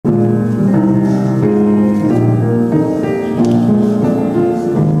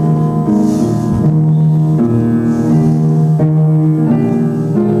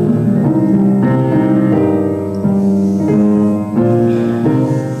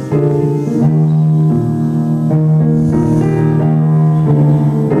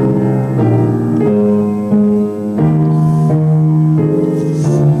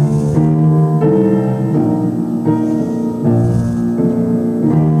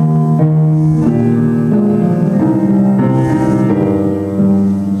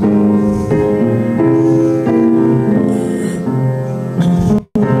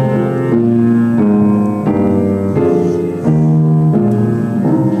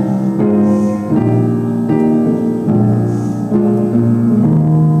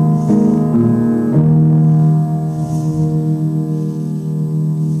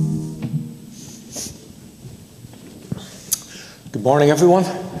morning, everyone.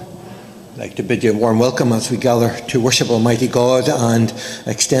 I'd like to bid you a warm welcome as we gather to worship Almighty God and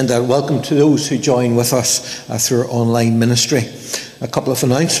extend that welcome to those who join with us through our online ministry. A couple of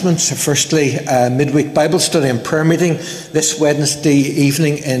announcements. Firstly, midweek Bible study and prayer meeting this Wednesday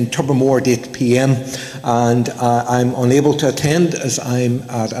evening in Tobermore at 8 p.m. And I'm unable to attend as I'm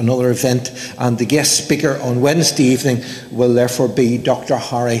at another event. And the guest speaker on Wednesday evening will therefore be Dr.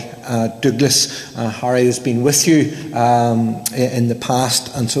 Harry Douglas. Harry has been with you in the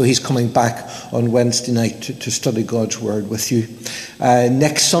past, and so he's coming back on Wednesday night to study God's Word with you.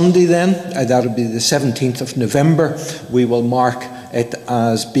 Next Sunday then, that'll be the 17th of November, we will mark it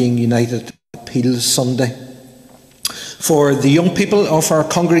as being United Appeal Sunday. For the young people of our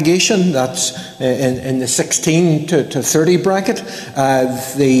congregation, that's in the 16 to 30 bracket,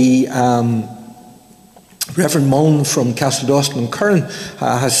 the Reverend Mullen from Castledawson and Curran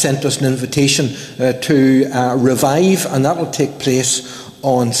has sent us an invitation to Revive, and that will take place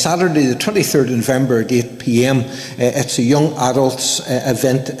on Saturday the 23rd of November at 8 p.m. It's a young adults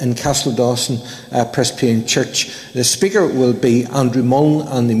event in Castledawson Presbyterian Church. The speaker will be Andrew Mullen,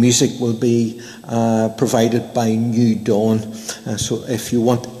 and the music will be provided by New Dawn. So if you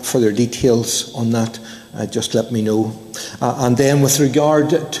want further details on that, just let me know. And then with regard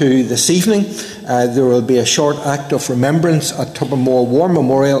to this evening, there will be a short act of remembrance at Tobermore War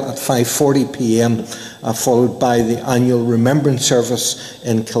Memorial at 5:40 p.m, followed by the annual remembrance service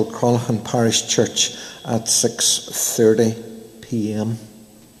in Kilcronaghan Parish Church at 6:30 p.m.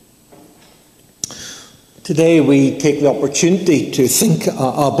 Today we take the opportunity to think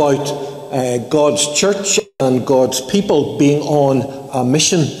about God's church and God's people being on a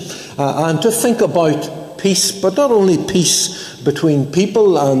mission, and to think about peace, but not only peace between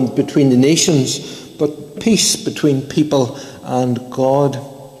people and between the nations, but peace between people and God.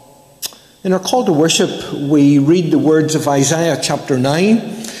 In our call to worship, we read the words of Isaiah chapter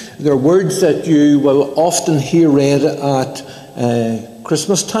 9. They're words that you will often hear read at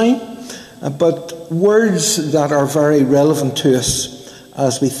Christmas time, but words that are very relevant to us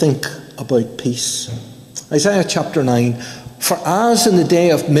as we think about peace. Isaiah chapter 9, "For as in the day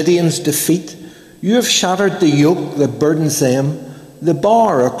of Midian's defeat, you have shattered the yoke that burdens them, the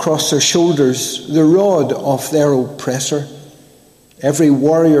bar across their shoulders, the rod of their oppressor. Every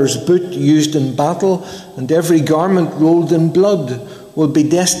warrior's boot used in battle and every garment rolled in blood will be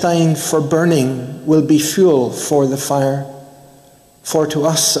destined for burning, will be fuel for the fire. For to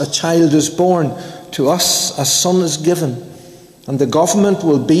us a child is born, to us a son is given, and the government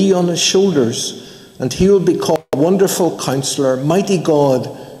will be on his shoulders, and he will be called Wonderful Counselor, Mighty God,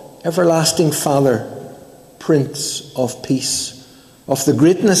 Everlasting Father, Prince of Peace. Of the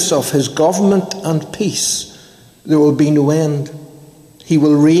greatness of his government and peace there will be no end. He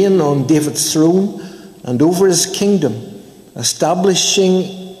will reign on David's throne and over his kingdom,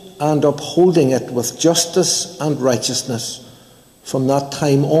 establishing and upholding it with justice and righteousness from that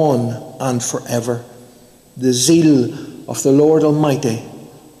time on and forever. The zeal of the Lord Almighty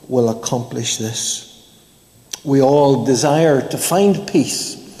will accomplish this." We all desire to find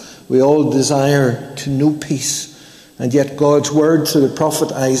peace. We all desire to know peace. And yet God's word through the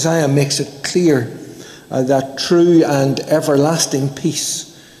prophet Isaiah makes it clear that true and everlasting peace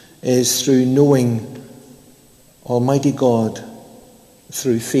is through knowing Almighty God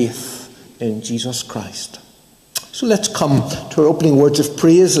through faith in Jesus Christ. So let's come to our opening words of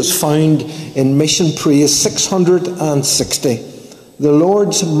praise as found in Mission Praise 660. "The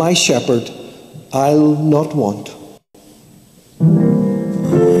Lord's my shepherd, I'll not want."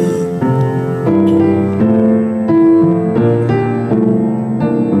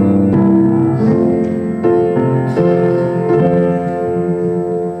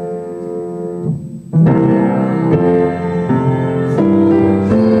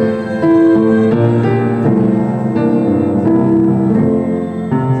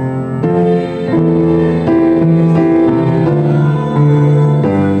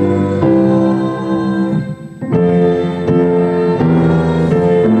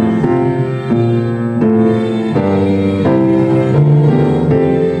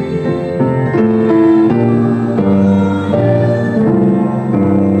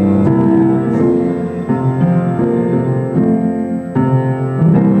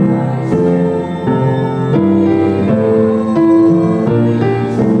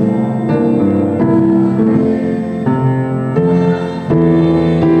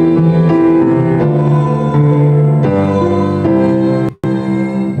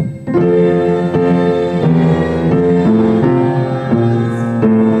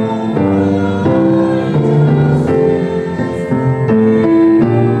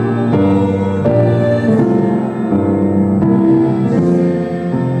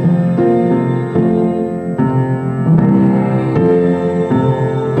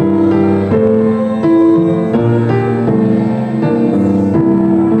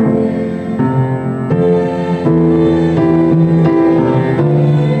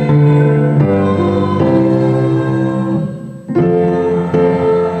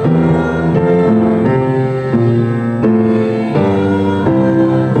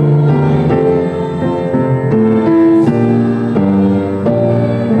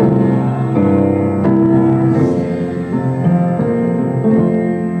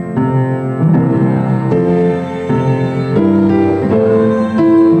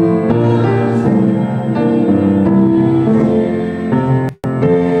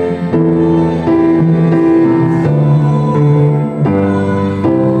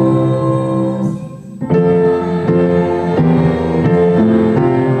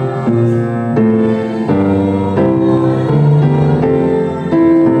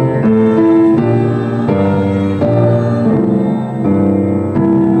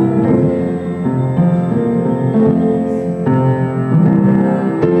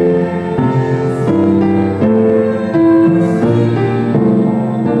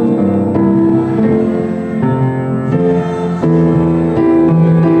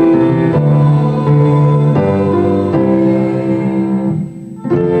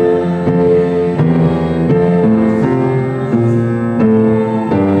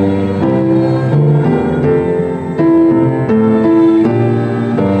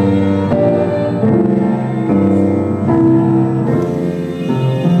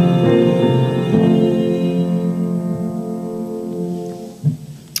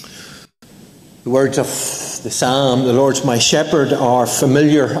 The words of the psalm, "The Lord's my shepherd," are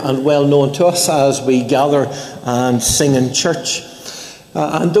familiar and well known to us as we gather and sing in church.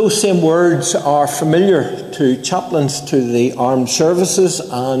 And those same words are familiar to chaplains to the armed services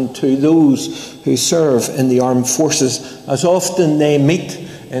and to those who serve in the armed forces, as often they meet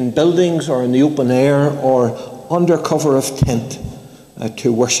in buildings or in the open air or under cover of tent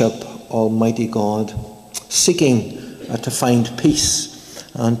to worship Almighty God, seeking to find peace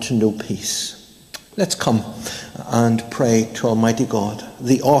and to know peace. Let's come and pray to Almighty God,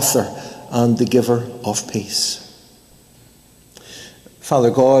 the author and the giver of peace. Father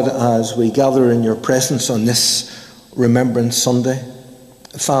God, as we gather in your presence on this Remembrance Sunday,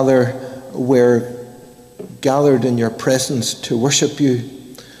 Father, we're gathered in your presence to worship you.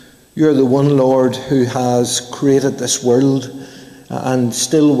 You're the one, Lord, who has created this world, and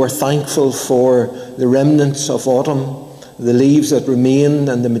still we're thankful for the remnants of autumn, the leaves that remain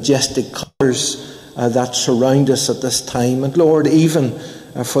and the majestic colours that surround us at this time. And Lord, even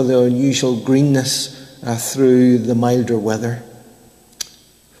for the unusual greenness through the milder weather.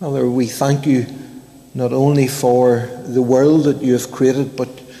 Father, we thank you not only for the world that you have created, but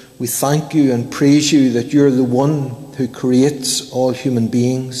we thank you and praise you that you're the one who creates all human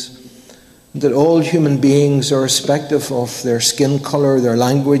beings. That all human beings, irrespective of their skin colour, their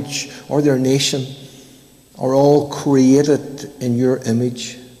language, or their nation, are all created in your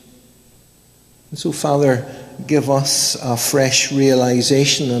image. And so, Father, give us a fresh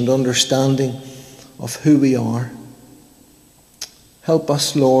realisation and understanding of who we are. Help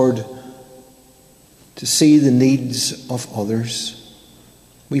us, Lord, to see the needs of others.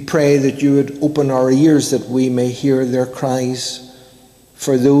 We pray that you would open our ears that we may hear their cries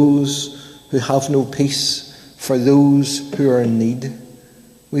for those who have no peace, for those who are in need.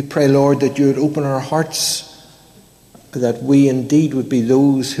 We pray, Lord, that you would open our hearts, that we indeed would be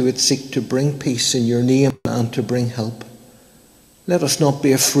those who would seek to bring peace in your name and to bring help. Let us not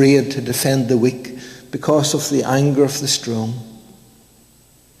be afraid to defend the weak because of the anger of the strong.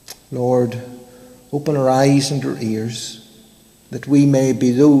 Lord, open our eyes and our ears, that we may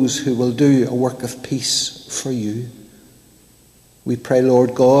be those who will do a work of peace for you. We pray,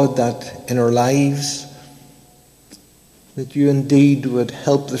 Lord God, that in our lives, that you indeed would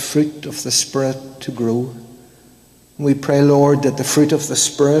help the fruit of the Spirit to grow. We pray, Lord, that the fruit of the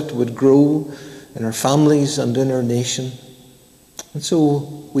Spirit would grow in our families and in our nation. And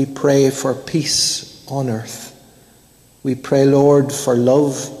so we pray for peace on earth. We pray, Lord, for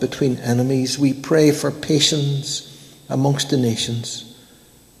love between enemies. We pray for patience amongst the nations.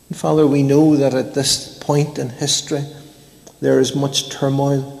 And Father, we know that at this point in history, there is much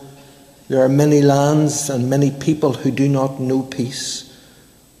turmoil. There are many lands and many people who do not know peace.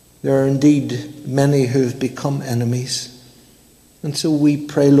 There are indeed many who have become enemies. And so we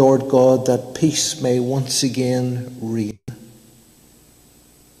pray, Lord God, that peace may once again reign.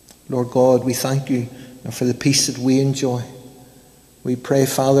 Lord God, we thank you for the peace that we enjoy. We pray,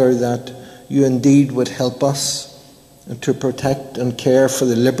 Father, that you indeed would help us to protect and care for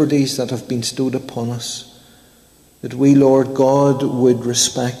the liberties that have been bestowed upon us. That we, Lord God, would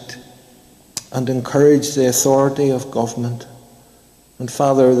respect and encourage the authority of government. And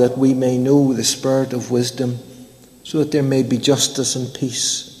Father, that we may know the spirit of wisdom so that there may be justice and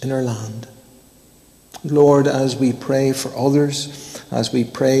peace in our land. Lord, as we pray for others, as we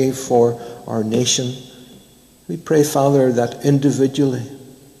pray for our nation, we pray, Father, that individually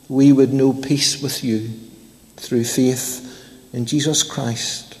we would know peace with you through faith in Jesus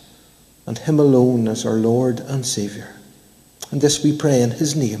Christ and him alone as our Lord and Saviour. And this we pray in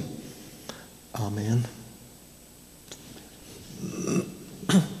his name. Amen.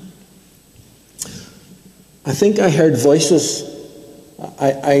 I think I heard voices.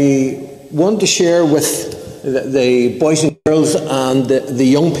 I want to share with the boys and girls and the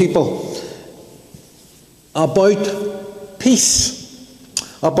young people about peace,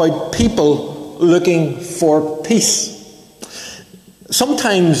 about people looking for peace.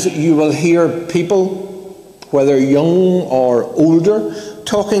 Sometimes you will hear people, whether young or older,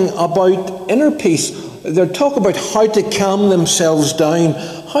 talking about inner peace. They'll talk about how to calm themselves down,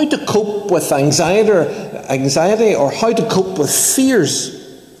 how to cope with anxiety or how to cope with fears,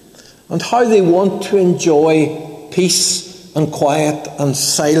 and how they want to enjoy peace and quiet and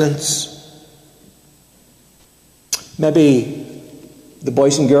silence. Maybe the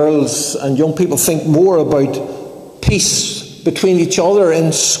boys and girls and young people think more about peace between each other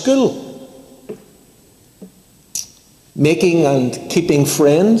in school, making and keeping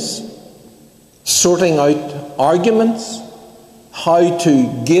friends, sorting out arguments, how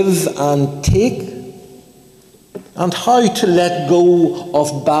to give and take. and how to let go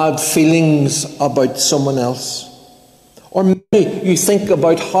of bad feelings about someone else. Or maybe you think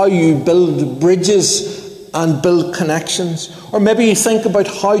about how you build bridges and build connections. Or maybe you think about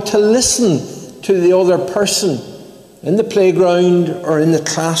how to listen to the other person in the playground or in the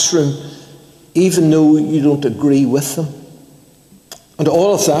classroom, even though you don't agree with them. And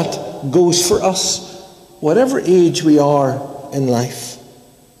all of that goes for us, whatever age we are in life.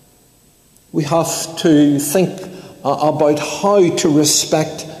 We have to think about how to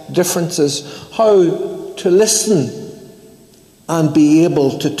respect differences, how to listen and be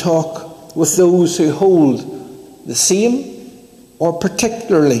able to talk with those who hold the same or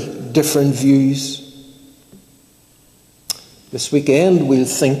particularly different views. This weekend we'll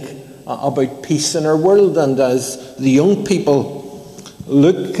think about peace in our world, and as the young people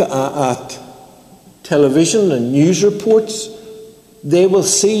look at television and news reports, they will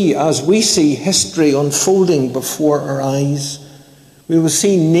see, as we see history unfolding before our eyes, we will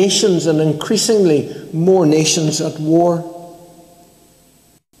see nations, and increasingly more nations, at war.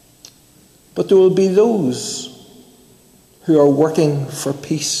 But there will be those who are working for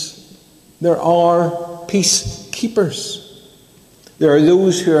peace. There are peacekeepers. There are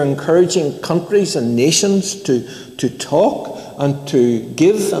those who are encouraging countries and nations to talk and to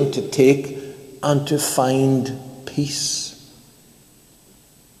give and to take and to find peace,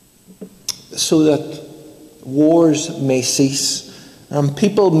 so that wars may cease and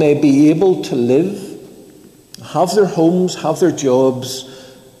people may be able to live, have their homes, have their jobs,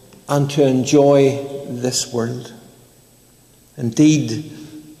 and to enjoy this world. Indeed,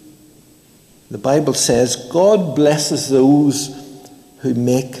 the Bible says God blesses those who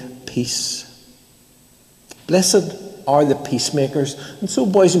make peace. Blessed are the peacemakers. And so,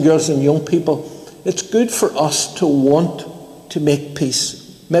 boys and girls and young people, it's good for us to want to make peace.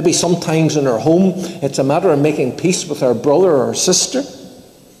 Maybe sometimes in our home it's a matter of making peace with our brother or sister.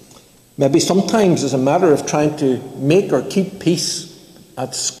 Maybe sometimes it's a matter of trying to make or keep peace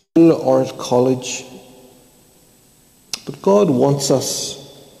at school or at college. But God wants us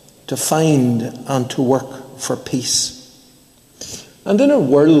to find and to work for peace. And in our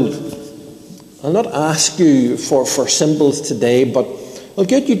world, I'll not ask you for symbols today, but I'll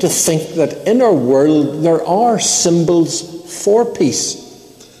get you to think that in our world there are symbols for peace.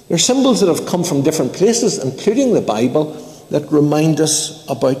 There are symbols that have come from different places, including the Bible, that remind us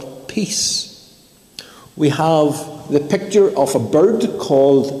about peace. We have the picture of a bird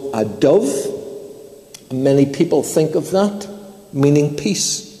called a dove. Many people think of that, meaning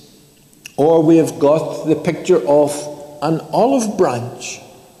peace. Or we have got the picture of an olive branch,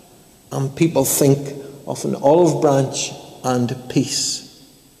 and people think of an olive branch and peace.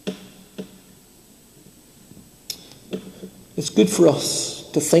 It's good for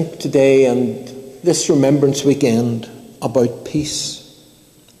us to think today and this Remembrance weekend about peace,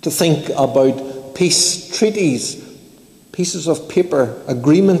 to think about peace treaties, pieces of paper,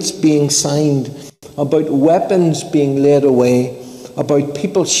 agreements being signed, about weapons being laid away, about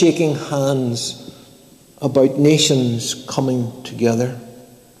people shaking hands, about nations coming together.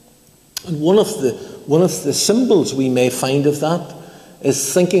 And one of the symbols we may find of that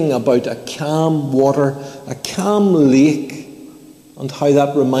is thinking about a calm water, a calm lake, and how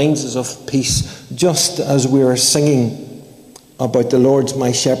that reminds us of peace, just as we are singing about the Lord's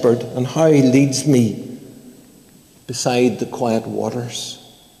my shepherd and how he leads me beside the quiet waters.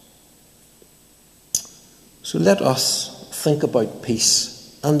 So let us think about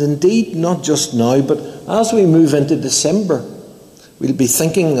peace, and indeed not just now, but as we move into December, we'll be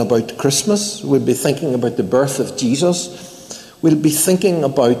thinking about Christmas, we'll be thinking about the birth of Jesus, we'll be thinking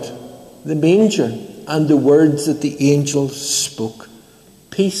about the manger and the words that the angels spoke.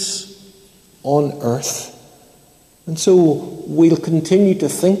 Peace on earth. And so we'll continue to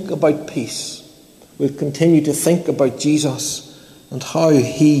think about peace. We'll continue to think about Jesus and how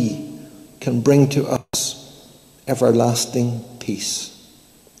he can bring to us everlasting peace.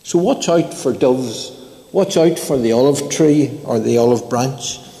 So watch out for doves. Watch out for the olive tree or the olive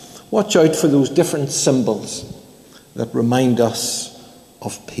branch. Watch out for those different symbols that remind us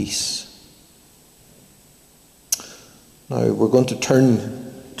of peace. Now we're going to turn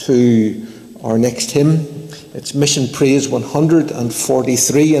to our next hymn. It's Mission Praise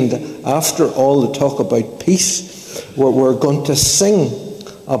 143, and after all the talk about peace, we're going to sing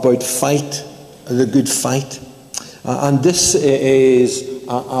about fight, the good fight. And this is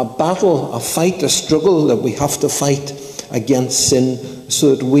a battle, a fight, a struggle that we have to fight against sin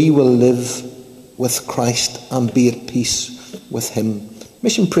so that we will live with Christ and be at peace with him.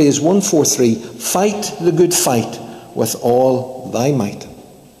 Mission Praise 143, fight the good fight with all thy might.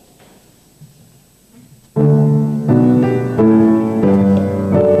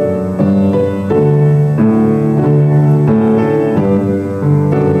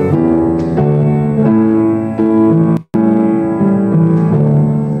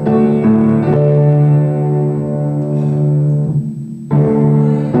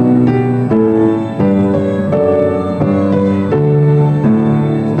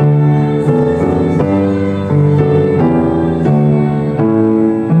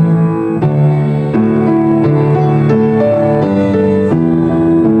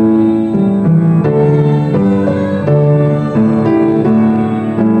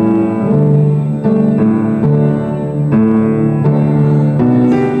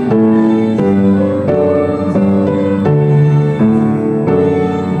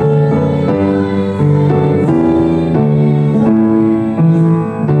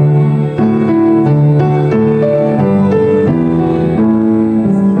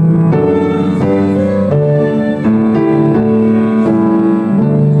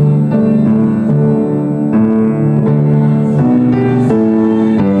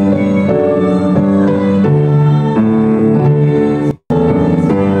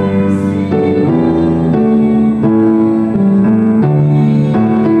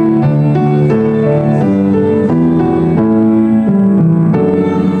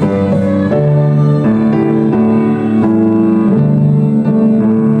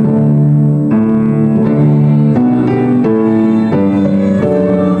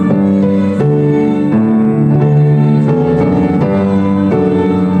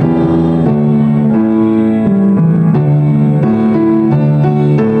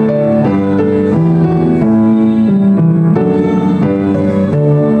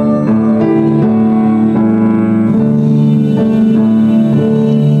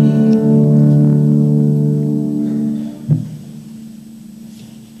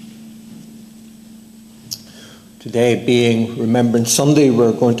 today being Remembrance Sunday,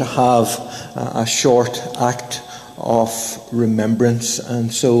 we're going to have a short act of remembrance.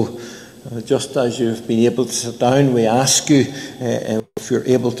 And so, just as you've been able to sit down, we ask you, if you're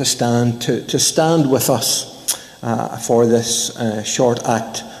able to stand with us for this short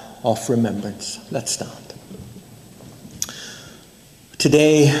act of remembrance. Let's stand.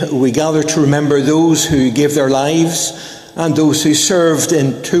 Today we gather to remember those who gave their lives and those who served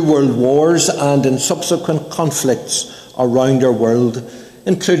in 2 world wars and in subsequent conflicts around our world,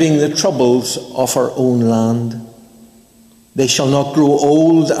 including the troubles of our own land. They shall not grow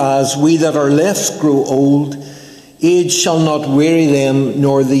old as we that are left grow old. Age shall not weary them,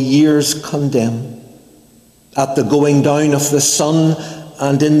 nor the years condemn. At the going down of the sun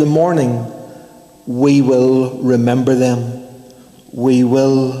and in the morning, we will remember them. We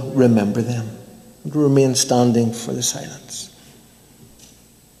will remember them. And remain standing for the silence.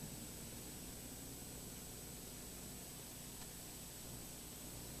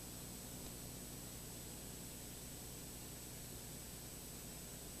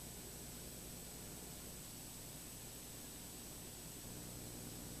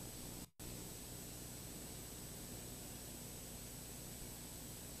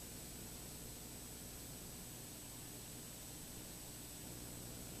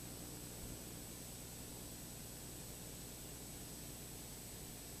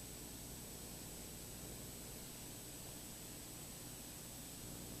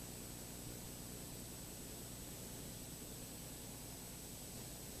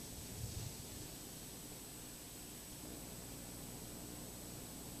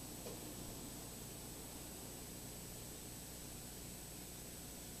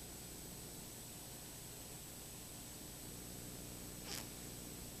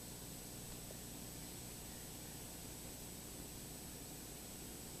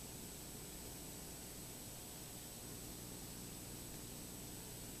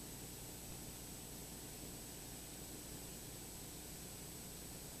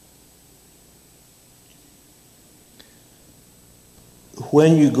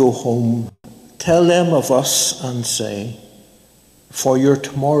 When you go home, tell them of us and say, for your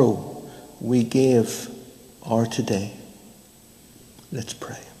tomorrow we gave our today. Let's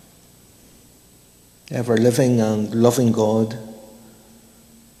pray. Ever living and loving God,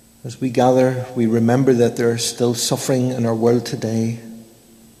 as we gather, we remember that there is still suffering in our world today,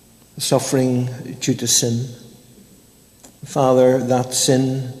 suffering due to sin. Father, that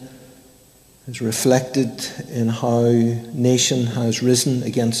sin is reflected in how nation has risen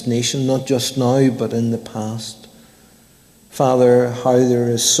against nation, not just now, but in the past. Father, how there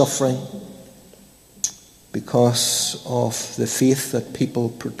is suffering because of the faith that people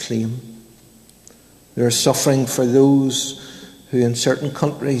proclaim. There is suffering for those who in certain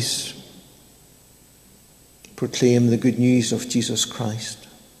countries proclaim the good news of Jesus Christ.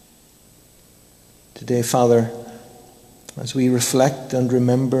 Today, Father, as we reflect and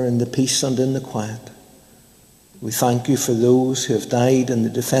remember in the peace and in the quiet, we thank you for those who have died in the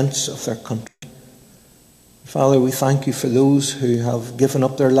defence of their country. Father, we thank you for those who have given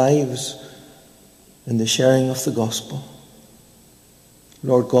up their lives in the sharing of the gospel.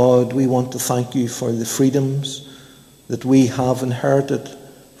 Lord God, we want to thank you for the freedoms that we have inherited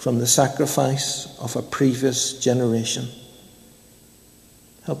from the sacrifice of a previous generation.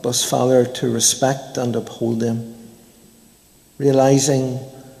 Help us, Father, to respect and uphold them, realizing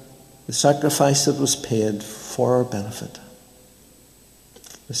the sacrifice that was paid for our benefit.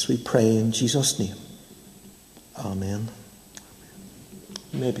 This we pray in Jesus' name. Amen.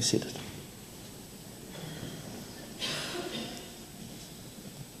 You may be seated.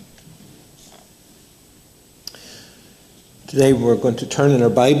 Today we're going to turn in our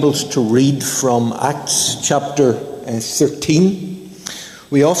Bibles to read from Acts chapter 13.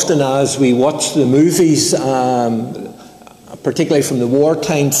 We often, as we watch the movies, particularly from the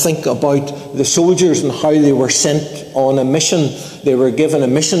wartime, think about the soldiers and how they were sent on a mission. They were given a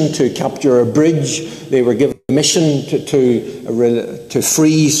mission to capture a bridge. They were given a mission to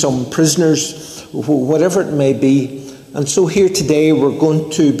free some prisoners, whatever it may be. And so here today we're going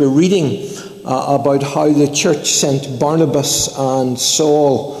to be reading about how the church sent Barnabas and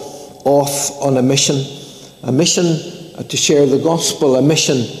Saul off on a mission to share the gospel, a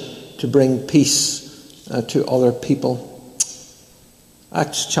mission to bring peace to other people.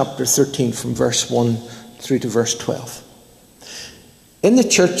 Acts chapter 13 from verse 1 through to verse 12. In the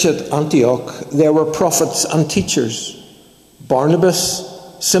church at Antioch there were prophets and teachers: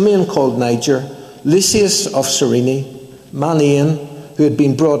 Barnabas, Simeon called Niger, Lucius of Cyrene, Manaen, who had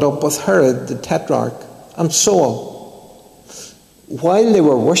been brought up with Herod the Tetrarch, and Saul. While they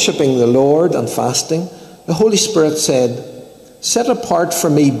were worshipping the Lord and fasting, the Holy Spirit said, "Set apart for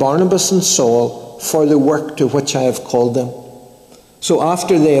me Barnabas and Saul for the work to which I have called them." So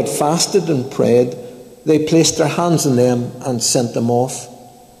after they had fasted and prayed, they placed their hands on them and sent them off.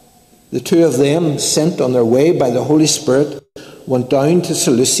 The two of them, sent on their way by the Holy Spirit, went down to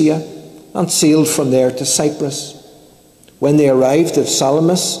Seleucia and sailed from there to Cyprus. When they arrived at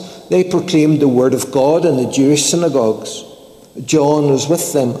Salamis, they proclaimed the word of God in the Jewish synagogues. John was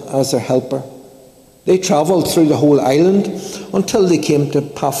with them as their helper. They travelled through the whole island until they came to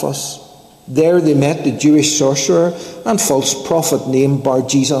Paphos. There they met the Jewish sorcerer and false prophet named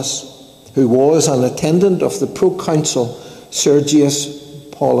Bar-Jesus, who was an attendant of the proconsul Sergius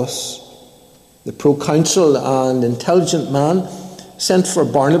Paulus. The proconsul, an intelligent man, sent for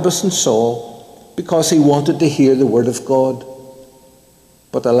Barnabas and Saul because he wanted to hear the word of God.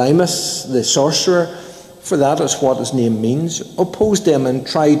 But Elymas, the sorcerer, for that is what his name means, opposed them and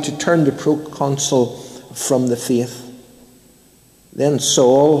tried to turn the proconsul from the faith. Then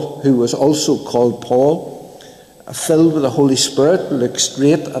Saul, who was also called Paul, filled with the Holy Spirit, looked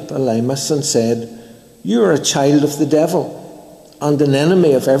straight at Elymas and said, "You are a child of the devil and an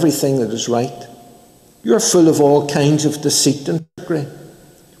enemy of everything that is right. You are full of all kinds of deceit and trickery.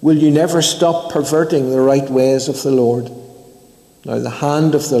 Will you never stop perverting the right ways of the Lord? Now the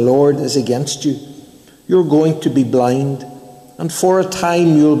hand of the Lord is against you. You're going to be blind, and for a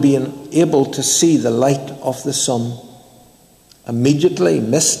time you'll be unable to see the light of the sun." Immediately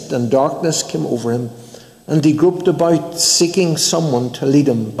mist and darkness came over him, and he groped about, seeking someone to lead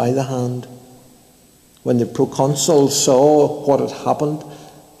him by the hand. When the proconsul saw what had happened,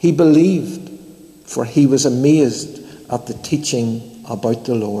 he believed, for he was amazed at the teaching about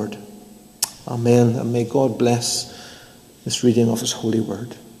the Lord. Amen, and may God bless this reading of his holy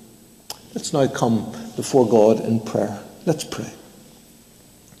word. Let's now come before God in prayer. Let's pray.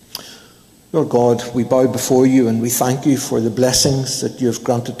 Lord God, we bow before you and we thank you for the blessings that you have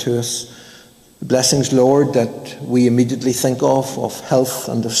granted to us. The blessings, Lord, that we immediately think of health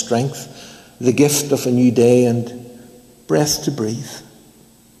and of strength, the gift of a new day and breath to breathe.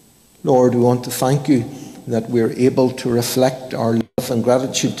 Lord, we want to thank you that we're able to reflect our love and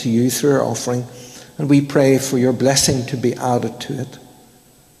gratitude to you through our offering, and we pray for your blessing to be added to it.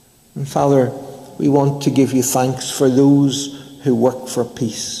 And Father, we want to give you thanks for those who work for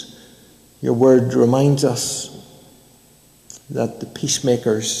peace. Your word reminds us that the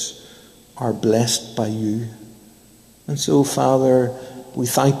peacemakers are blessed by you. And so, Father, we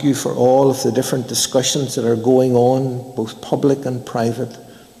thank you for all of the different discussions that are going on, both public and private.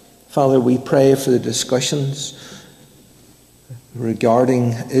 Father, we pray for the discussions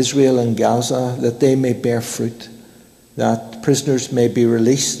regarding Israel and Gaza, that they may bear fruit, that prisoners may be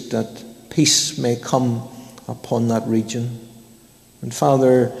released, that peace may come upon that region. And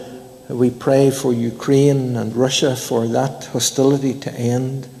Father, we pray for Ukraine and Russia, for that hostility to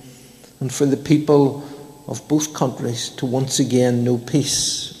end, and for the people of both countries to once again know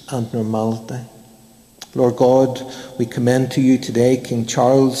peace and normality. Lord God, we commend to you today King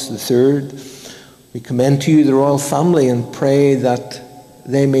Charles III. We commend to you the royal family and pray that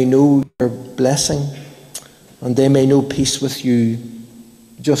they may know your blessing and they may know peace with you,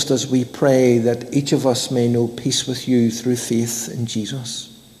 just as we pray that each of us may know peace with you through faith in Jesus.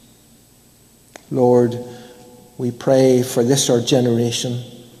 Lord, we pray for this our generation,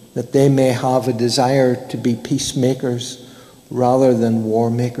 that they may have a desire to be peacemakers rather than war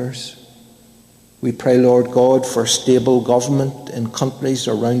makers. We pray, Lord God, for stable government in countries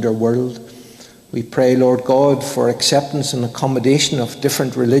around our world. We pray, Lord God, for acceptance and accommodation of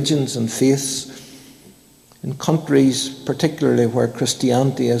different religions and faiths in countries particularly where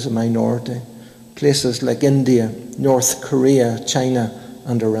Christianity is a minority, places like India, North Korea, China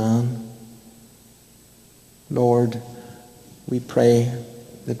and Iran. Lord, we pray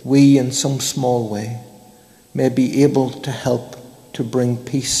that we in some small way may be able to help to bring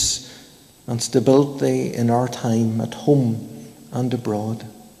peace and stability in our time at home and abroad.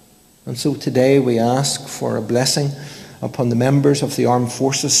 And so today we ask for a blessing upon the members of the armed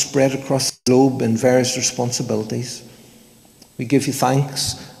forces spread across the globe in various responsibilities. We give you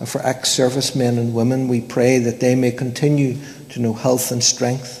thanks for ex-servicemen and women. We pray that they may continue to know health and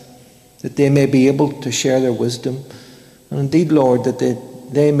strength, that they may be able to share their wisdom, and indeed, Lord, that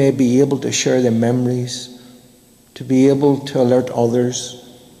they may be able to share their memories, to be able to alert others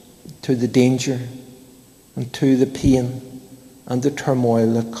to the danger and to the pain and the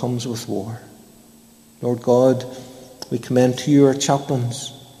turmoil that comes with war. Lord God, we commend to you our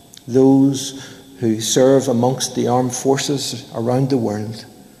chaplains, those who serve amongst the armed forces around the world.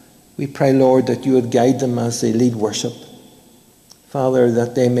 We pray, Lord, that you would guide them as they lead worship. Father,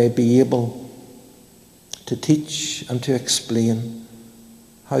 that they may be able to teach and to explain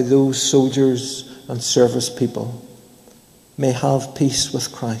how those soldiers and service people may have peace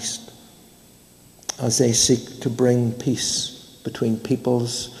with Christ as they seek to bring peace between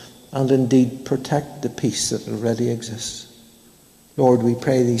peoples and indeed protect the peace that already exists. Lord, we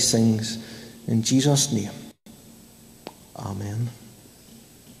pray these things in Jesus' name. Amen.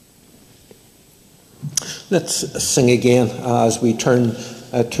 Let's sing again as we turn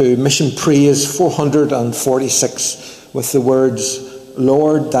to Mission Praise 446 with the words,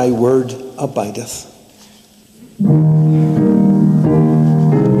 Lord, thy word abideth.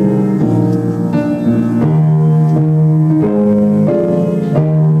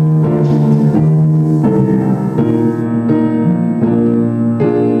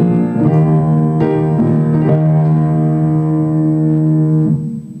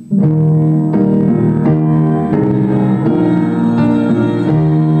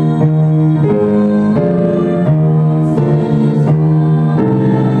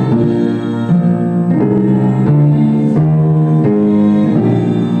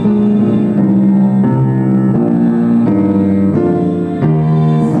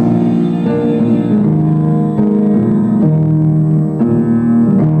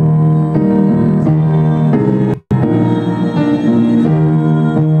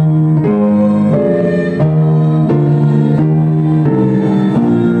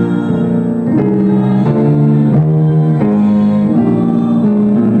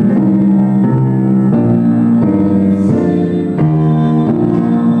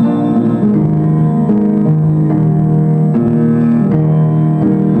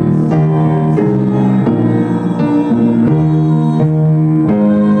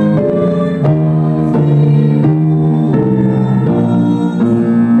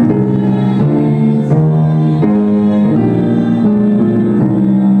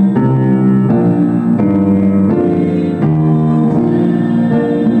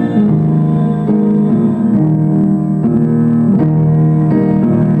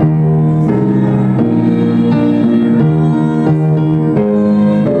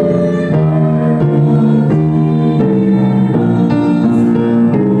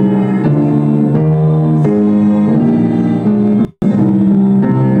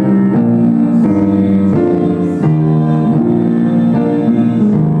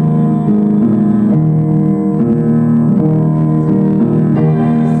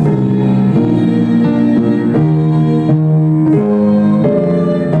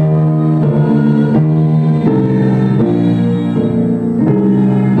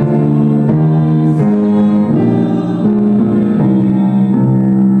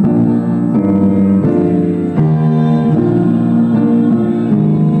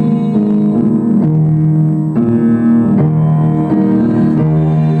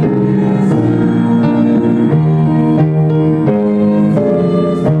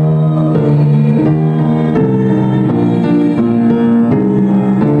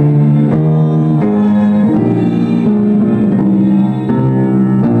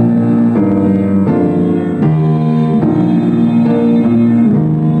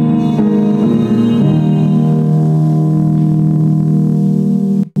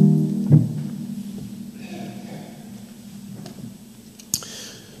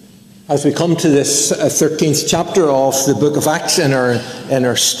 As we come to this 13th chapter of the book of Acts in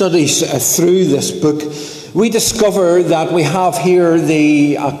our studies through this book, we discover that we have here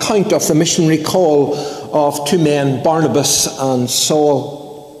the account of the missionary call of two men, Barnabas and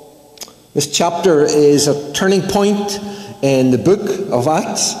Saul. This chapter is a turning point in the book of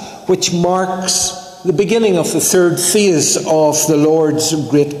Acts, which marks the beginning of the third phase of the Lord's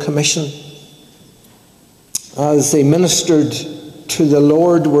Great Commission. As they ministered to the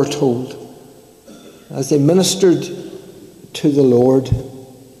Lord, we're told. As they ministered to the Lord.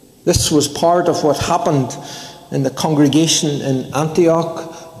 This was part of what happened in the congregation in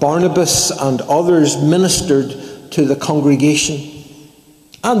Antioch. Barnabas and others ministered to the congregation.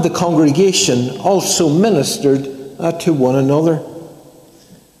 And the congregation also ministered to one another.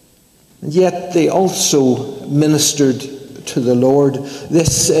 And yet they also ministered to the Lord.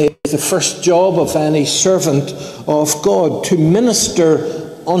 This is the first job of any servant of God, to minister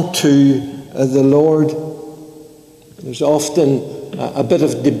unto the Lord. There's often a bit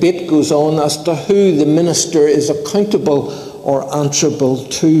of debate goes on as to who the minister is accountable or answerable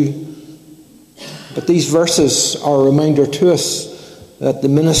to. But these verses are a reminder to us that the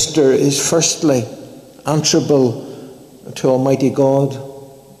minister is firstly answerable to Almighty God.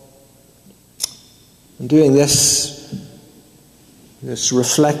 And doing this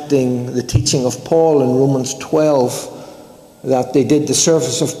reflecting the teaching of Paul in Romans 12, that they did the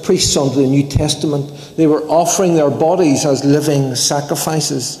service of priests under the New Testament. They were offering their bodies as living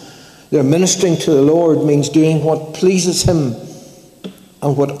sacrifices. Their ministering to the Lord means doing what pleases Him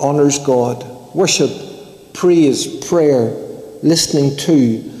and what honours God. Worship, praise, prayer, listening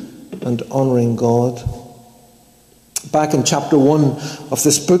to and honouring God. Back in chapter 1 of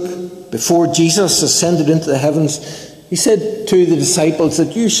this book, before Jesus ascended into the heavens, He said to the disciples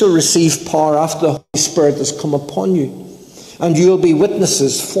that you shall receive power after the Holy Spirit has come upon you, and you will be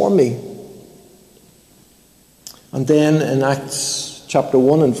witnesses for me. And then in Acts chapter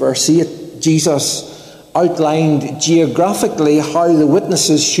 1 and verse 8, Jesus outlined geographically how the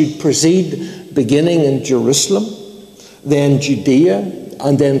witnesses should proceed, beginning in Jerusalem, then Judea,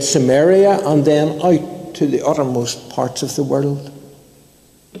 and then Samaria, and then out to the uttermost parts of the world.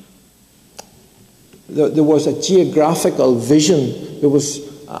 There was a geographical vision. There was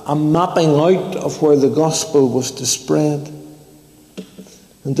a mapping out of where the gospel was to spread.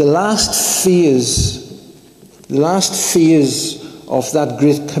 And the last phase of that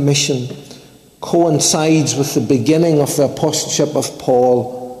Great Commission coincides with the beginning of the apostleship of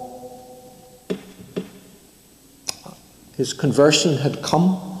Paul. His conversion had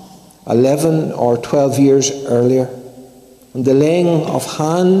come 11 or 12 years earlier. And the laying of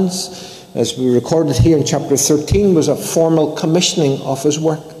hands, as we recorded here in chapter 13, was a formal commissioning of his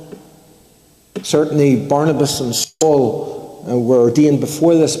work. Certainly Barnabas and Saul were ordained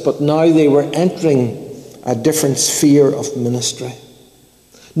before this, but now they were entering a different sphere of ministry.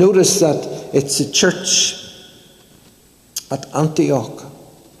 Notice that it's the church at Antioch.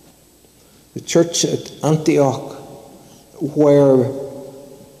 The church at Antioch where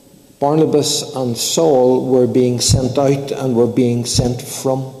Barnabas and Saul were being sent out and were being sent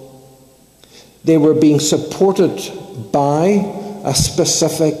from. They were being supported by a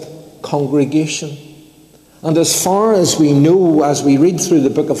specific congregation. And as far as we know, as we read through the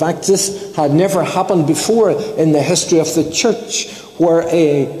book of Acts, this had never happened before in the history of the church, where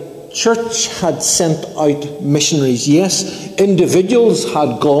a church had sent out missionaries. Yes, individuals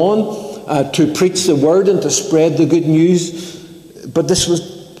had gone to preach the word and to spread the good news, but this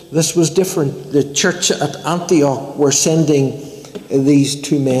was different. The church at Antioch were sending these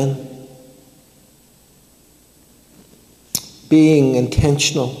two men. Being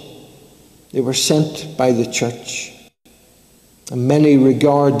intentional, they were sent by the church. And many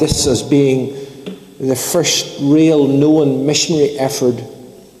regard this as being the first real known missionary effort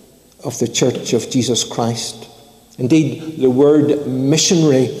of the Church of Jesus Christ. Indeed, the word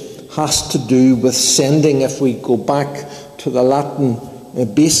missionary has to do with sending. If we go back to the Latin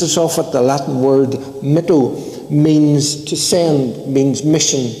basis of it, the Latin word mitto means to send, means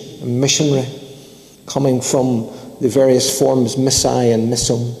mission, and missionary, coming from the various forms missae and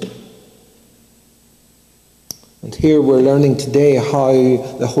missum. And here we're learning today how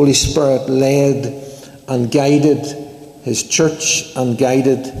the Holy Spirit led and guided His church and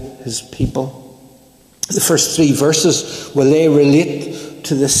guided His people. The first 3 verses, well, they relate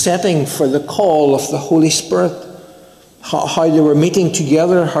to the setting for the call of the Holy Spirit. How they were meeting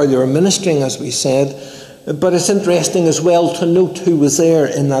together, how they were ministering, as we said. But it's interesting as well to note who was there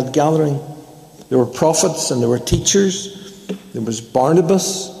in that gathering. There were prophets and there were teachers. There was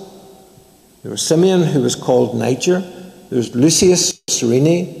Barnabas. There was Simeon, who was called Niger. There was Lucius of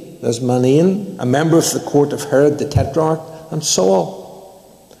Cyrene. There was Manaen, a member of the court of Herod the Tetrarch, and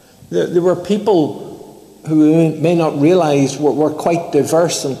Saul. There were people who we may not realize were quite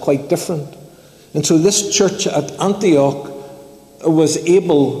diverse and quite different. And so this church at Antioch was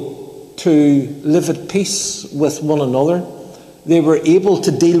able to live at peace with one another. They were able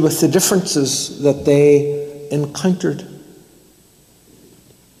to deal with the differences that they encountered.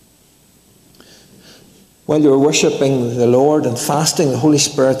 While they were worshipping the Lord and fasting, the Holy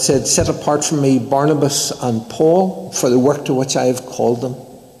Spirit said, "Set apart from me Barnabas and Paul for the work to which I have called them."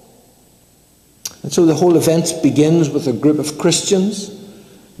 And so the whole event begins with a group of Christians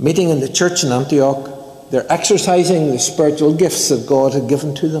meeting in the church in Antioch. They're exercising the spiritual gifts that God had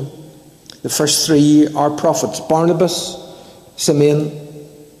given to them. The first 3 are prophets: Barnabas, Simeon,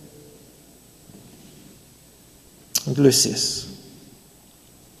 and Lucius.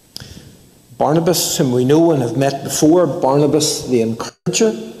 Barnabas, whom we know and have met before, Barnabas the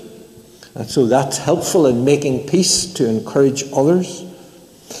encourager. And so that's helpful in making peace, to encourage others.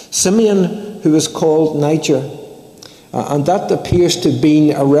 Simeon, who is called Niger. And that appears to have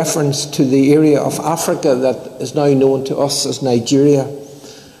been a reference to the area of Africa that is now known to us as Nigeria,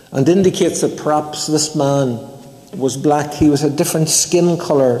 and indicates that perhaps this man was black. He was a different skin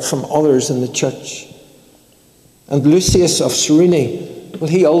colour from others in the church. And Lucius of Cyrene, well,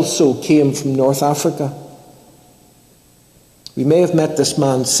 he also came from North Africa. We may have met this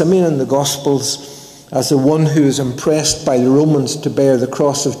man Simeon in the Gospels as the one who was impressed by the Romans to bear the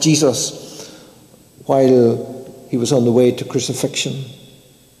cross of Jesus while he was on the way to crucifixion.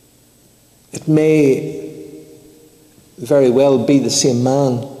 It may very well be the same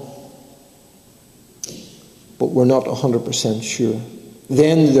man, but we're not 100% sure.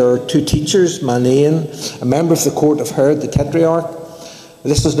 Then there are two teachers, Manaen, a member of the court of Herod the Tetrarch.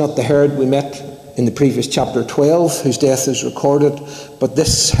 This is not the Herod we met in the previous chapter 12, whose death is recorded, but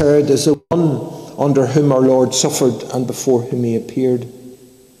this Herod is the one under whom our Lord suffered and before whom he appeared.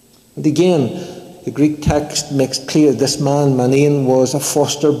 And again, the Greek text makes clear this man, Manaen, was a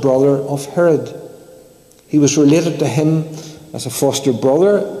foster brother of Herod. He was related to him as a foster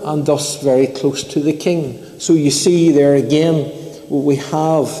brother and thus very close to the king. So you see there again, we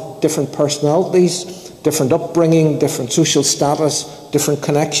have different personalities, different upbringing, different social status, different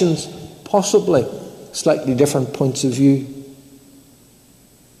connections, possibly slightly different points of view.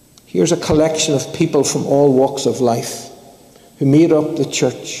 Here's a collection of people from all walks of life who made up the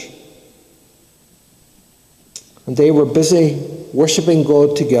church. And they were busy worshipping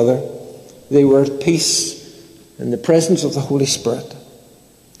God together. They were at peace in the presence of the Holy Spirit.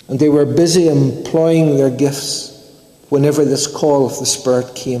 And they were busy employing their gifts whenever this call of the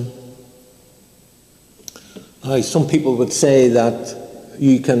Spirit came. Some people would say that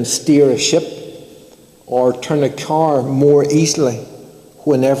you can steer a ship or turn a car more easily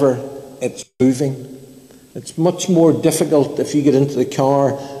whenever it's moving. It's much more difficult if you get into the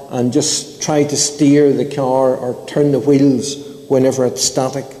car and just try to steer the car or turn the wheels whenever it's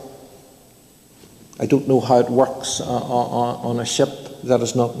static. I don't know how it works on a ship that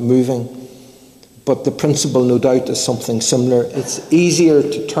is not moving. But the principle, no doubt, is something similar. It's easier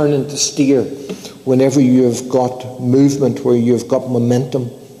to turn and to steer whenever you've got movement, where you've got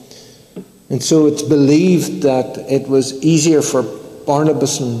momentum. And so it's believed that it was easier for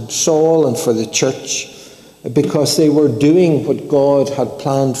Barnabas and Saul and for the church because they were doing what God had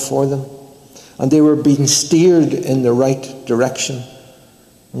planned for them. And they were being steered in the right direction.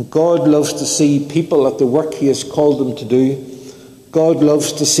 And God loves to see people at the work he has called them to do. God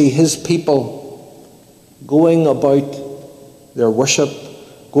loves to see his people going about their worship,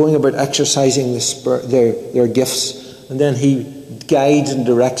 going about exercising their gifts, and then he guides and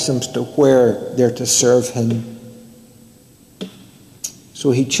directs them to where they're to serve him.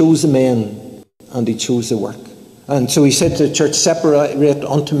 So he chose the men and he chose the work. And so he said to the church, separate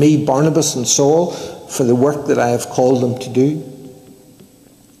unto me Barnabas and Saul for the work that I have called them to do.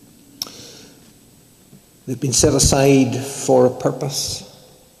 They've been set aside for a purpose.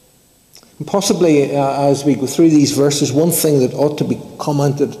 And possibly as we go through these verses, one thing that ought to be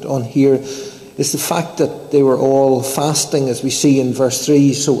commented on here is the fact that they were all fasting, as we see in verse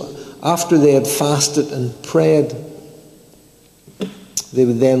 3. So after they had fasted and prayed, they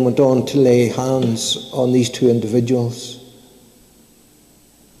then went on to lay hands on these two individuals.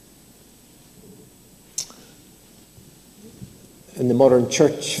 In the modern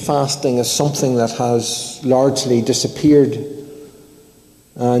church, fasting is something that has largely disappeared.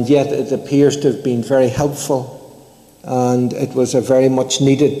 And yet it appears to have been very helpful, and it was a very much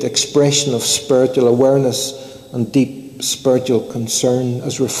needed expression of spiritual awareness and deep spiritual concern,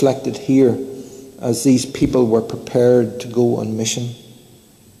 as reflected here as these people were prepared to go on mission.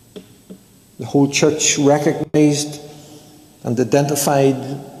 The whole church recognized and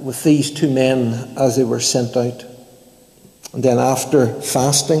identified with these two men as they were sent out. And then after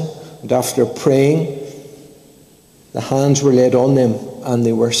fasting and after praying, the hands were laid on them and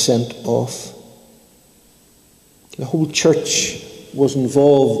they were sent off. The whole church was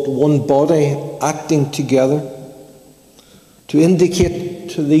involved, one body acting together to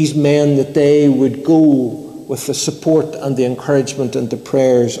indicate to these men that they would go with the support and the encouragement and the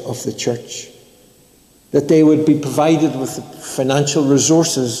prayers of the church, that they would be provided with the financial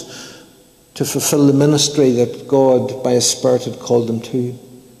resources to fulfill the ministry that God by His Spirit had called them to.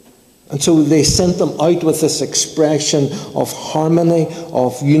 And so they sent them out with this expression of harmony,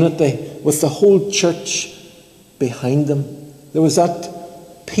 of unity, with the whole church behind them. There was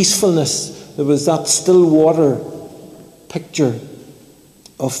that peacefulness, there was that still water picture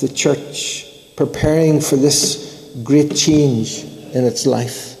of the church preparing for this great change in its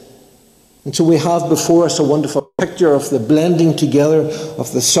life. And so we have before us a wonderful picture of the blending together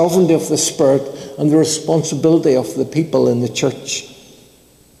of the sovereignty of the Spirit and the responsibility of the people in the church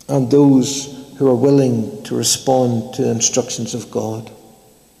and those who are willing to respond to the instructions of God.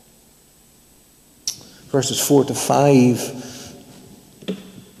 Verses 4 to 5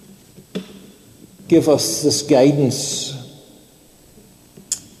 give us this guidance.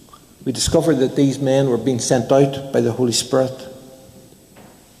 We discovered that these men were being sent out by the Holy Spirit.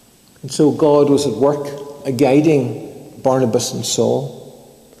 And so God was at work guiding Barnabas and Saul.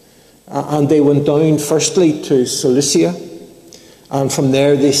 And they went down firstly to Cilicia, and from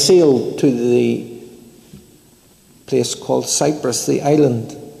there they sailed to the place called Cyprus, the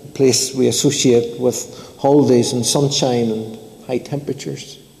island, a place we associate with holidays and sunshine and high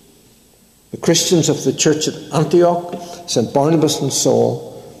temperatures. The Christians of the church at Antioch sent Barnabas and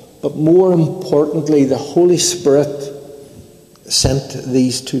Saul, but more importantly, the Holy Spirit sent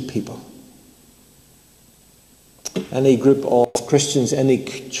these two people. Any group of Christians, any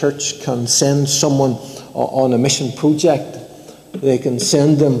church can send someone on a mission project. They can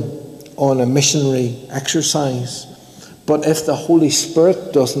send them on a missionary exercise. But if the Holy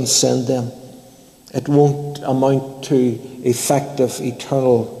Spirit doesn't send them, it won't amount to effective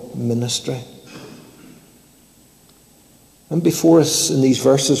eternal ministry. And before us in these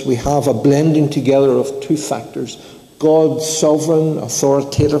verses we have a blending together of two factors: God's sovereign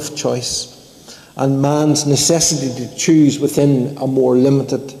authoritative choice and man's necessity to choose within a more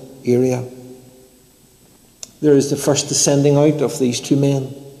limited area. There is the first sending out of these two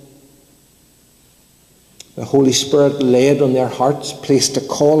men. The Holy Spirit laid on their hearts, placed a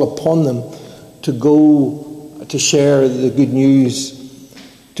call upon them to go to share the good news,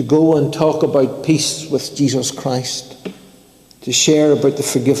 to go and talk about peace with Jesus Christ, to share about the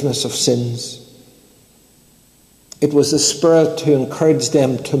forgiveness of sins. It was the Spirit who encouraged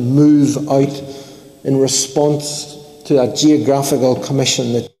them to move out in response to that geographical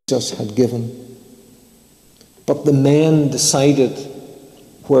commission that Jesus had given. But the men decided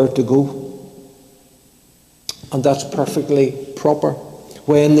where to go. And that's perfectly proper.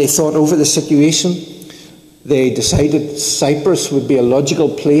 When they thought over the situation, they decided Cyprus would be a logical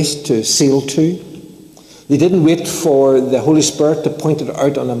place to sail to. They didn't wait for the Holy Spirit to point it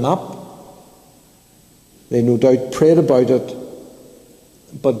out on a map. They no doubt prayed about it,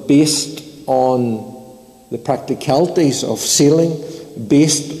 but based on the practicalities of sailing,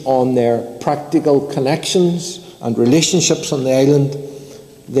 based on their practical connections and relationships on the island,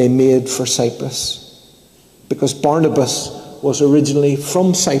 they made for Cyprus. Because Barnabas was originally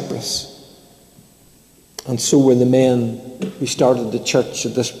from Cyprus. And so were the men who started the church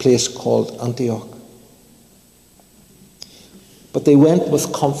at this place called Antioch. But they went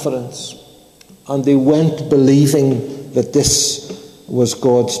with confidence, and they went believing that this was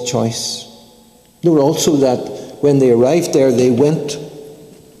God's choice. Note also that when they arrived there, they went,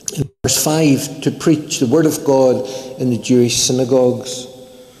 in verse 5, to preach the word of God in the Jewish synagogues.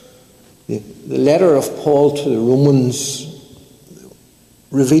 The letter of Paul to the Romans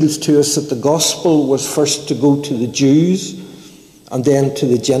reveals to us that the gospel was first to go to the Jews and then to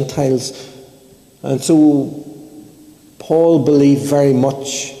the Gentiles. And so Paul believed very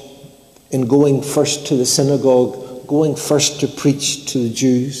much in going first to the synagogue, going first to preach to the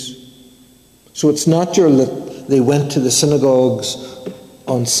Jews. So it's natural that they went to the synagogues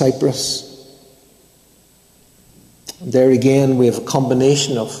on Cyprus. There again we have a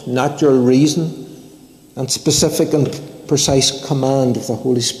combination of natural reason and specific and precise command of the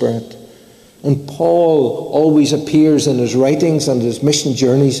Holy Spirit. And Paul always appears in his writings and his mission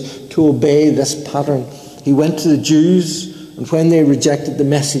journeys to obey this pattern. He went to the Jews, and when they rejected the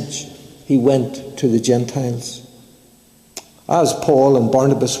message, he went to the Gentiles. As Paul and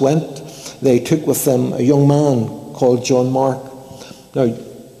Barnabas went, they took with them a young man called John Mark. Now,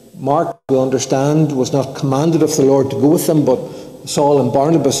 Mark, we understand, was not commanded of the Lord to go with them, but Saul and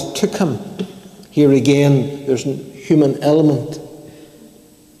Barnabas took him. Here again, there's a human element.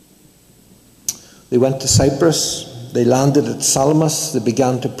 They went to Cyprus, they landed at Salamis, they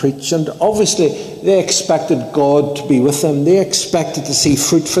began to preach, and obviously they expected God to be with them. They expected to see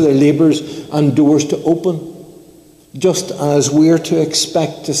fruit for their labours and doors to open. Just as we're to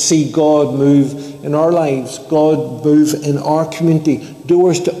expect to see God move in our lives, God move in our community,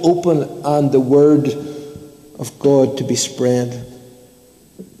 doors to open and the word of God to be spread.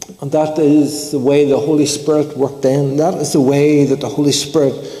 And that is the way the Holy Spirit worked then. That is the way that the Holy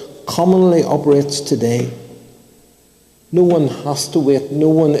Spirit commonly operates today. No one has to wait. No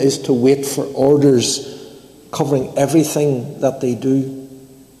one is to wait for orders covering everything that they do.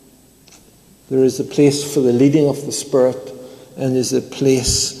 There is a place for the leading of the Spirit, and there is a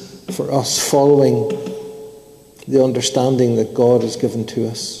place for us following the understanding that God has given to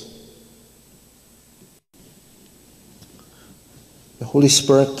us. The Holy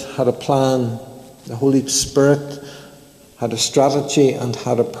Spirit had a plan. The Holy Spirit had a strategy and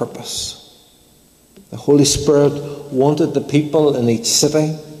had a purpose. The Holy Spirit wanted the people in each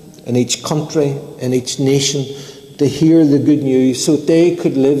city, in each country, in each nation to hear the good news so they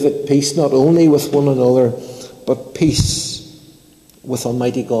could live at peace not only with one another, but peace with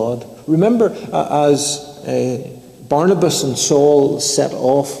Almighty God. Remember, as Barnabas and Saul set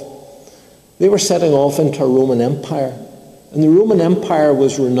off, they were setting off into a Roman Empire. And the Roman Empire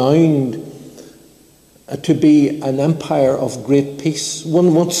was renowned to be an empire of great peace.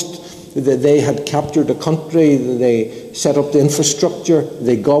 Once they had captured a country, they set up the infrastructure,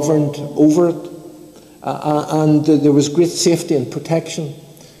 they governed over it, and there was great safety and protection.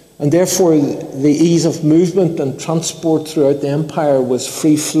 And therefore the ease of movement and transport throughout the empire was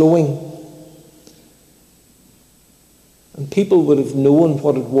free-flowing. And people would have known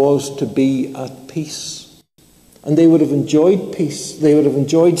what it was to be at peace. And they would have enjoyed peace. They would have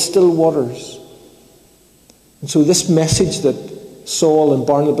enjoyed still waters. And so this message that Saul and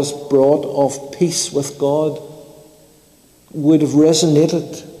Barnabas brought of peace with God would have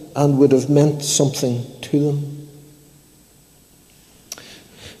resonated and would have meant something to them.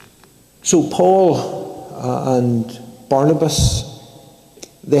 So Paul and Barnabas,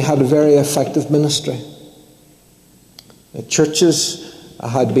 they had a very effective ministry. Churches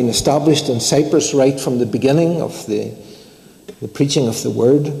had been established in Cyprus right from the beginning of the preaching of the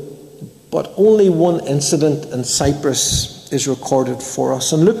word. But only one incident in Cyprus is recorded for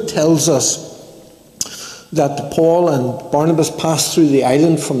us. And Luke tells us that Paul and Barnabas passed through the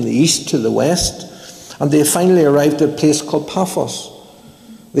island from the east to the west, and they finally arrived at a place called Paphos,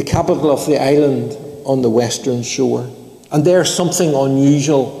 the capital of the island on the western shore. And there something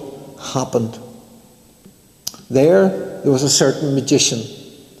unusual happened. There was a certain magician,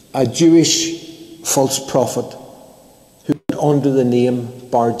 a Jewish false prophet, who went under the name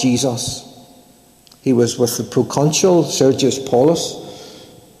Bar Jesus. He was with the proconsul Sergius Paulus.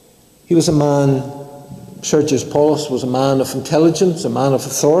 He was a man, Sergius Paulus was a man of intelligence, a man of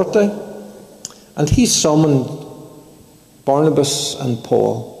authority, and he summoned Barnabas and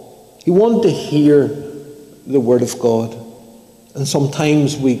Paul. He wanted to hear the word of God. And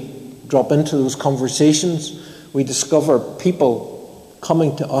sometimes we drop into those conversations, we discover people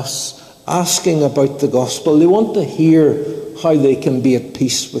coming to us asking about the gospel. They want to hear how they can be at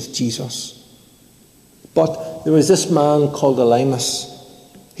peace with Jesus. But there was this man called Elymas.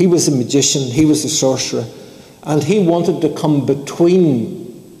 He was a magician, he was a sorcerer, and he wanted to come between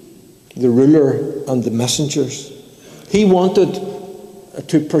the ruler and the messengers. He wanted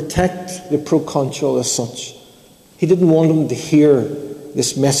to protect the proconsul as such. He didn't want him to hear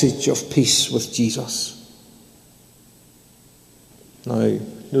this message of peace with Jesus. Now,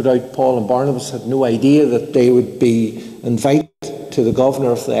 no doubt Paul and Barnabas had no idea that they would be invited to the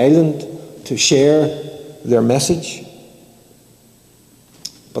governor of the island to share their message.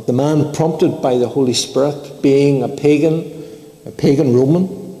 But the man, prompted by the Holy Spirit, being a pagan Roman,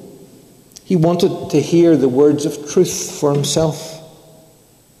 he wanted to hear the words of truth for himself.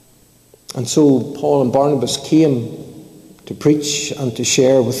 And so Paul and Barnabas came to preach and to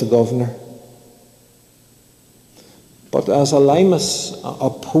share with the governor. But as Elymas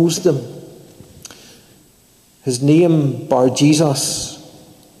opposed them, his name, Bar Jesus,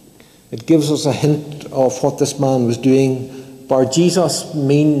 it gives us a hint of what this man was doing. Bar Jesus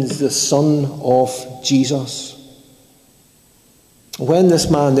means the son of Jesus. When this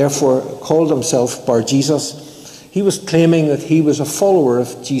man therefore called himself Bar Jesus, he was claiming that he was a follower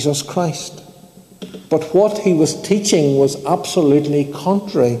of Jesus Christ. But what he was teaching was absolutely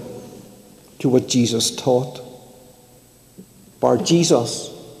contrary to what Jesus taught. Bar Jesus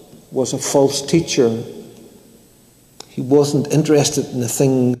was a false teacher. He wasn't interested in the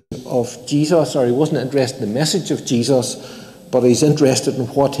things of Jesus, or he wasn't interested in the message of Jesus, but he's interested in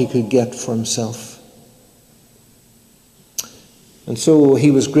what he could get for himself. And so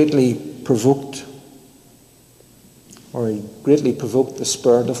he was greatly provoked, or he greatly provoked the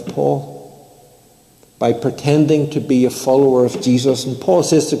spirit of Paul by pretending to be a follower of Jesus. And Paul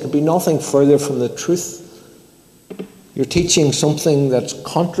says there could be nothing further from the truth. You're teaching something that's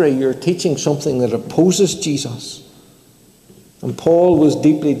contrary. You're teaching something that opposes Jesus. And Paul was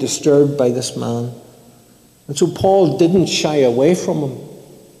deeply disturbed by this man. And so Paul didn't shy away from him.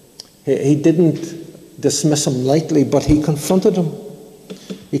 He didn't dismiss him lightly, but he confronted him.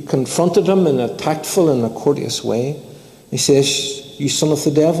 He confronted him in a tactful and a courteous way. He says, "You son of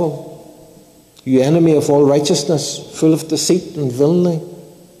the devil, you enemy of all righteousness, full of deceit and villainy,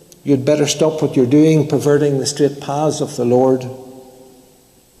 you'd better stop what you're doing, perverting the straight paths of the Lord."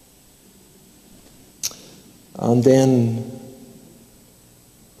 And then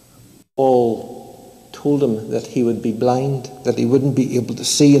Paul told him that he would be blind, that he wouldn't be able to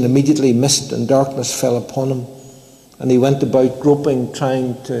see, and immediately mist and darkness fell upon him. And he went about groping,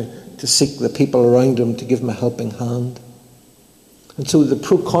 trying to seek the people around him to give him a helping hand. And so the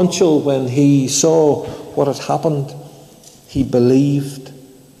proconsul, when he saw what had happened, he believed.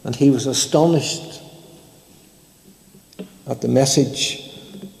 and he was astonished at the message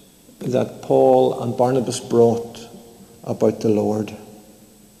that Paul and Barnabas brought about the Lord.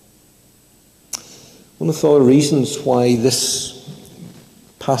 One of the reasons why this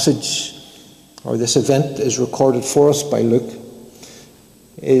passage or this event is recorded for us by Luke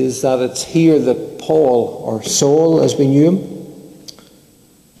is that it's here that Paul, or Saul as we knew him,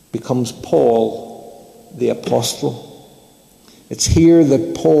 becomes Paul the Apostle. It's here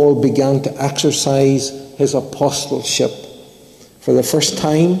that Paul began to exercise his apostleship. For the first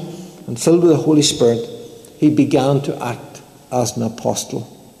time, and filled with the Holy Spirit, he began to act as an apostle.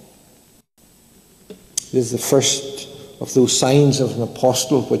 It is the first of those signs of an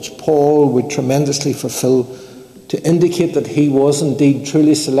apostle which Paul would tremendously fulfill to indicate that he was indeed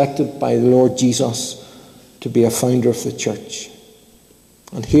truly selected by the Lord Jesus to be a founder of the church.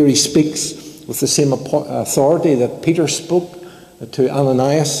 And here he speaks with the same authority that Peter spoke to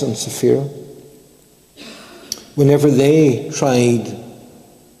Ananias and Sapphira whenever they tried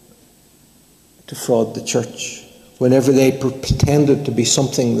to fraud the church, whenever they pretended to be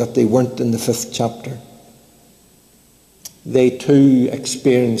something that they weren't in the 5th chapter. They too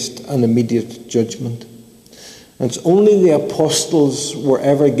experienced an immediate judgment. And it's only the apostles were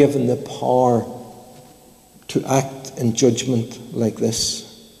ever given the power to act in judgment like this.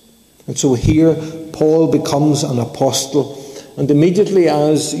 And so here Paul becomes an apostle. And immediately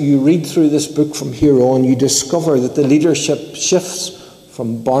as you read through this book from here on, you discover that the leadership shifts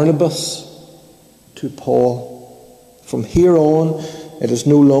from Barnabas to Paul. From here on, it is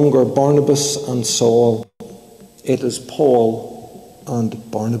no longer Barnabas and Saul. It is Paul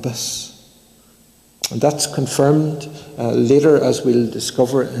and Barnabas. And that's confirmed later, as we'll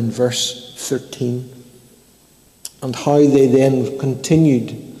discover in verse 13. And how they then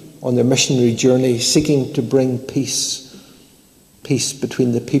continued on their missionary journey, seeking to bring peace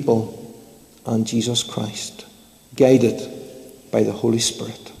between the people and Jesus Christ, guided by the Holy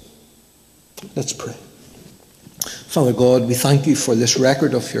Spirit. Let's pray. Father God, we thank you for this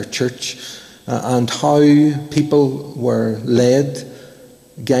record of your church and how people were led,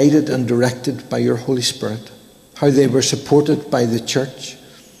 guided and directed by your Holy Spirit, how they were supported by the church,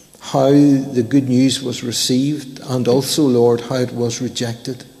 how the good news was received, and also, Lord, how it was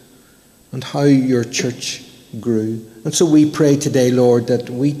rejected, and how your church grew. And so we pray today, Lord, that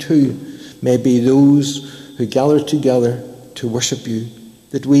we too may be those who gather together to worship you,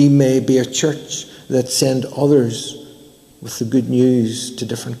 that we may be a church that send others with the good news to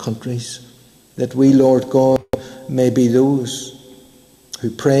different countries, that we, Lord God, may be those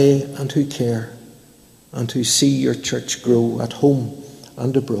who pray and who care and who see your church grow at home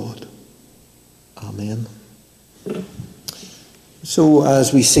and abroad. Amen. So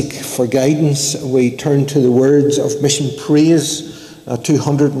as we seek for guidance, we turn to the words of Mission Praise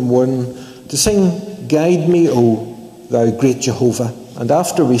 201 to sing, Guide Me, O Thou Great Jehovah. And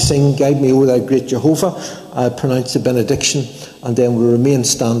after we sing, Guide Me, O Thou Great Jehovah, I pronounce the benediction, and then we'll remain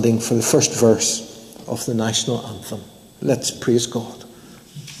standing for the first verse of the national anthem. Let's praise God.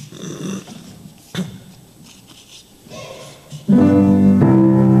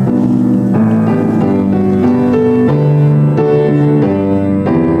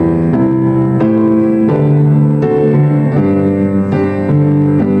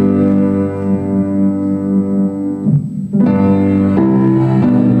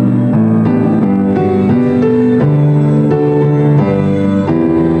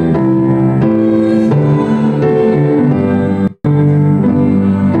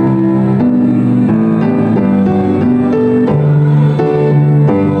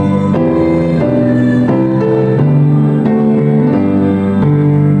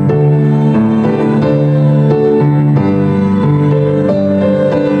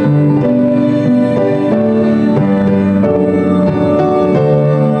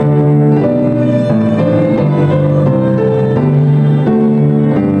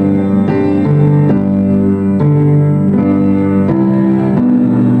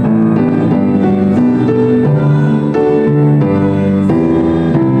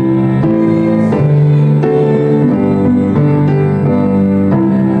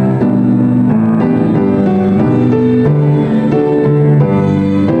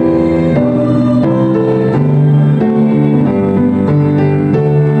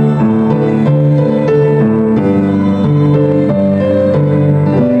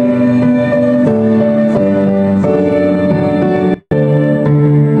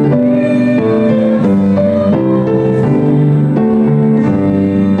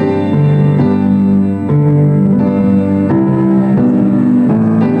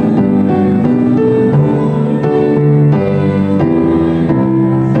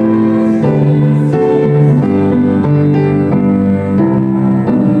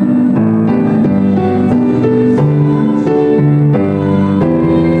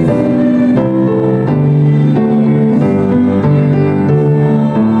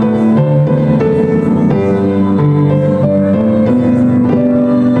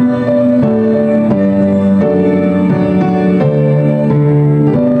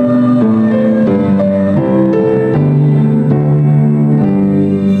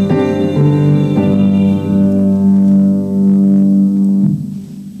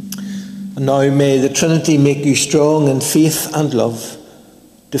 And now may the Trinity make you strong in faith and love,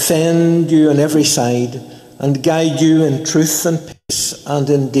 defend you on every side, and guide you in truth and peace, and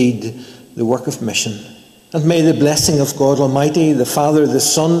indeed the work of mission. And may the blessing of God Almighty, the Father, the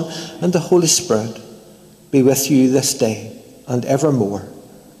Son, and the Holy Spirit be with you this day and evermore.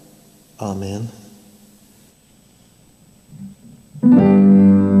 Amen.